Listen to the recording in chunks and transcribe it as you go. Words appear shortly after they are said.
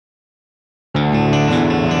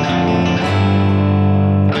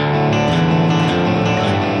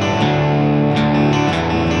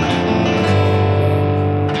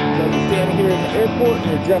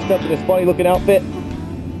dressed up in this funny looking outfit.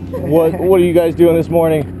 What are you guys doing this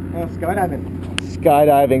morning? Skydiving.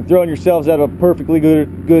 Skydiving, throwing yourselves out of a perfectly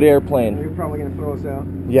good airplane. You're probably gonna throw us out.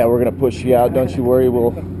 Yeah, we're gonna push you out. Don't you worry.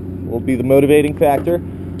 We'll be the motivating factor.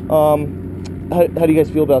 How do you guys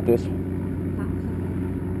feel about this?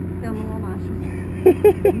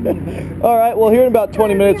 All right. Well, here in about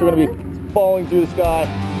 20 minutes, we're gonna be falling through the sky.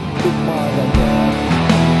 Big smile right there.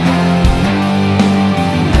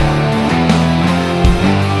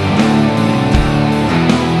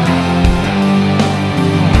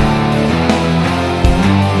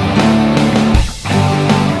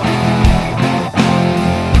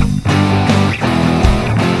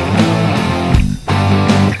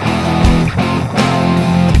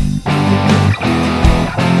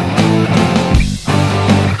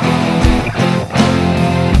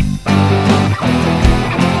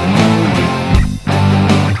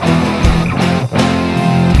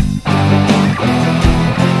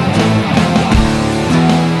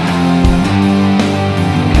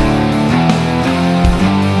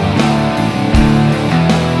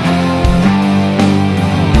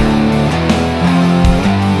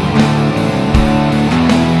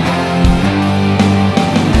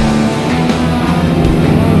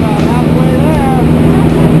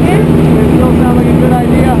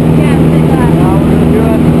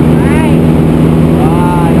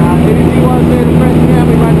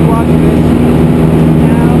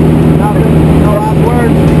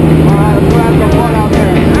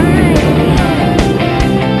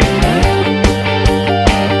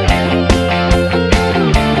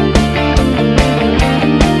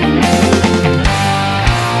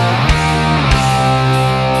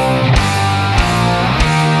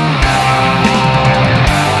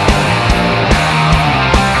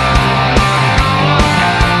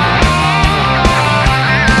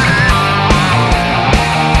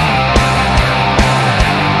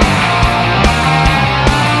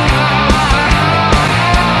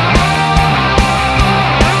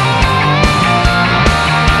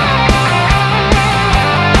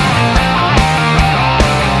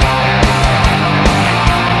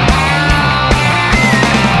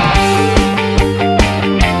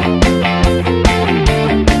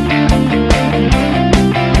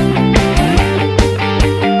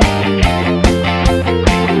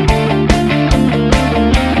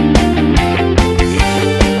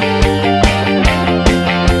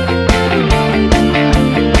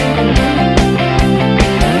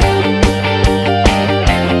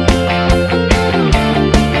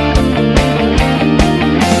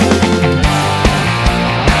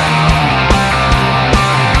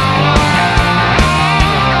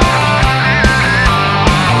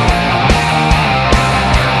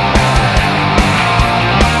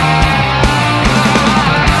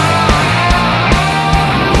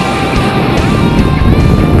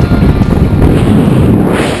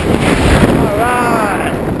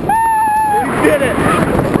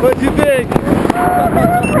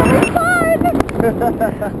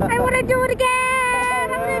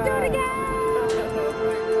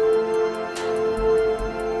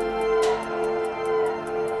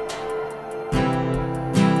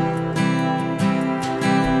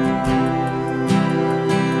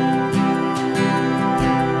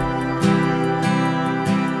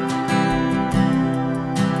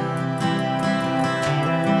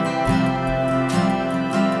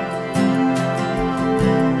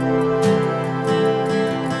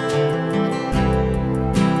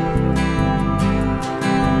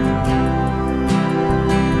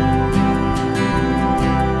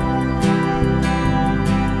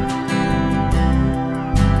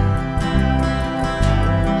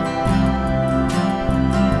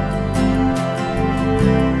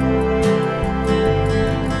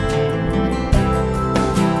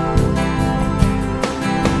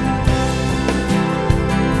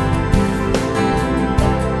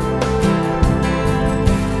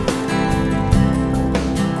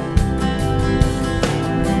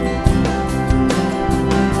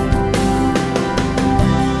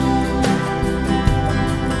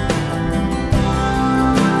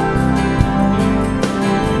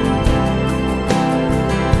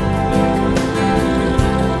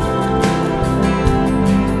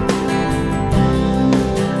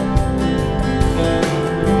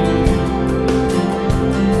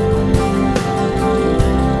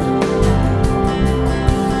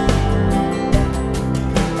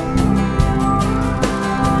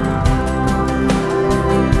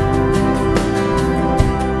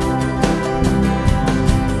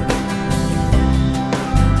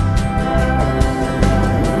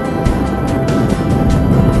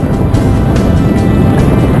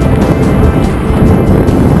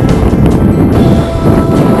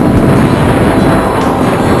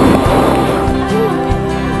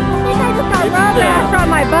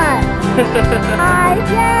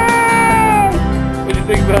 Yay! What do you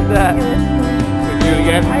think about that? It was cool. Can you do it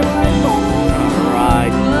again? I was.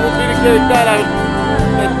 Alright. We'll see you next skydiving.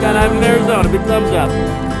 That's skydiving in Arizona. Big thumbs up.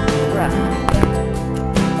 Right.